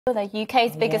The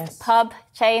UK's biggest pub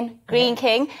chain, Greene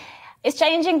King, is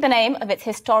changing the name of its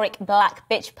historic Black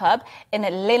Bitch pub in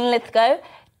Linlithgow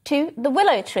to the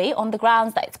Willow Tree on the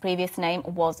grounds that its previous name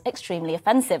was extremely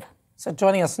offensive. So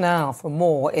joining us now for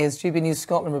more is GBNews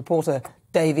Scotland reporter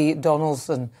Davy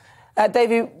Donaldson.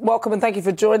 Davy, welcome and thank you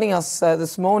for joining us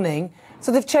this morning.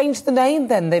 So they've changed the name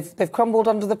then? They've crumbled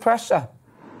under the pressure?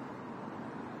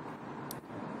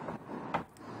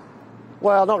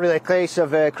 Well, not really a case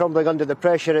of crumbling under the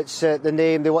pressure. It's the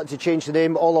name. They want to change the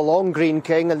name all along, Greene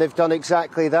King, and they've done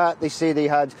exactly that. They say they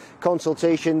had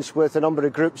consultations with a number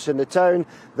of groups in the town.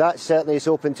 That certainly is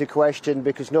open to question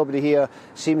because nobody here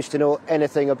seems to know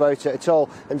anything about it at all.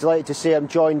 And delighted to say I'm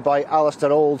joined by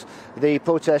Alistair Old, the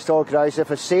protest organiser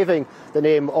for saving the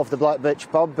name of the Black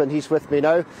Bitch pub, and he's with me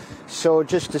now. So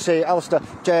just to say, Alistair,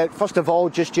 first of all,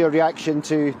 just your reaction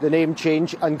to the name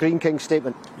change and Greene King's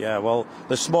statement. Yeah, well,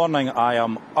 this morning I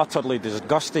am utterly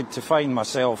disgusted to find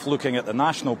myself looking at the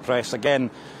national press again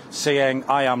saying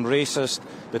I am racist,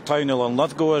 the town of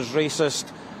Linlithgow is racist,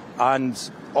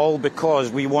 and all because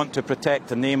we want to protect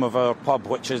the name of our pub,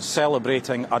 which is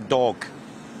celebrating a dog.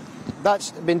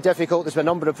 That's been difficult. There's been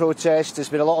a number of protests. There's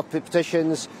been a lot of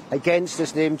petitions against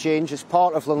this name change. It's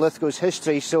part of Linlithgow's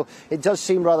history, so it does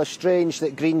seem rather strange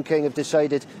that Greene King have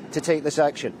decided to take this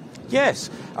action. Yes,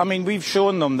 I mean, we've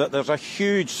shown them that there's a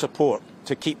huge support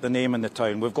to keep the name in the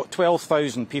town. We've got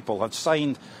 12,000 people have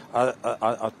signed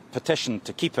a petition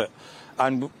to keep it.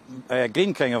 And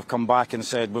Greene King have come back and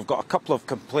said we've got a couple of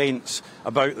complaints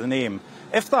about the name.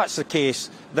 If that's the case,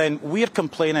 then we're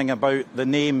complaining about the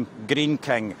name Greene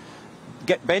King.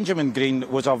 Benjamin Greene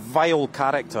was a vile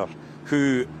character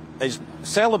who is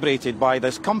celebrated by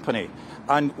this company,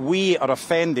 and we are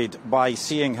offended by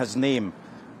seeing his name.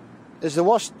 Is the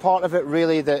worst part of it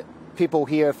really that people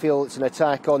here feel it's an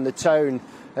attack on the town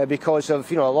because of,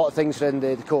 a lot of things are in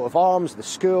the coat of arms, the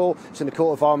school, it's in the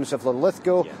coat of arms of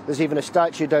Linlithgow, There's even a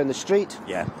statue down the street.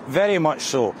 Yeah, very much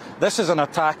so. This is an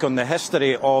attack on the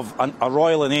history of a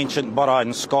royal and ancient borough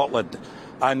in Scotland,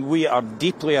 and we are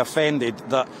deeply offended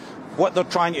that what they're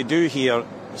trying to do here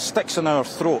sticks in our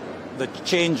throat, the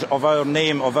change of our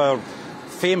name of our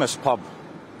famous pub.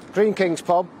 Greene King's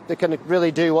pub, they can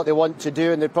really do what they want to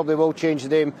do, and they probably will change the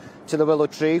name to the Willow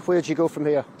Tree. Where do you go from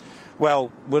here?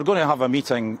 Well, we're going to have a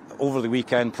meeting over the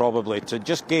weekend probably to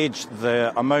just gauge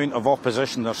the amount of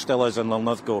opposition there still is in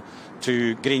Linlithgow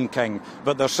to Greene King,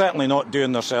 but they're certainly not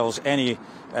doing themselves any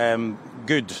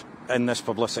good in this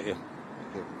publicity.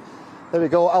 There we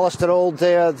go, Alistair Old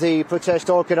there, the protest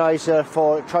organiser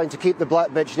for trying to keep the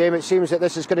Black Bitch name. It seems that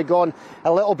this is going to go on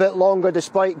a little bit longer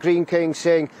despite Greene King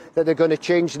saying that they're going to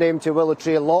change the name to Willow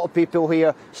Tree. A lot of people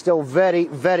here still very,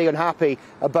 very unhappy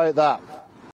about that.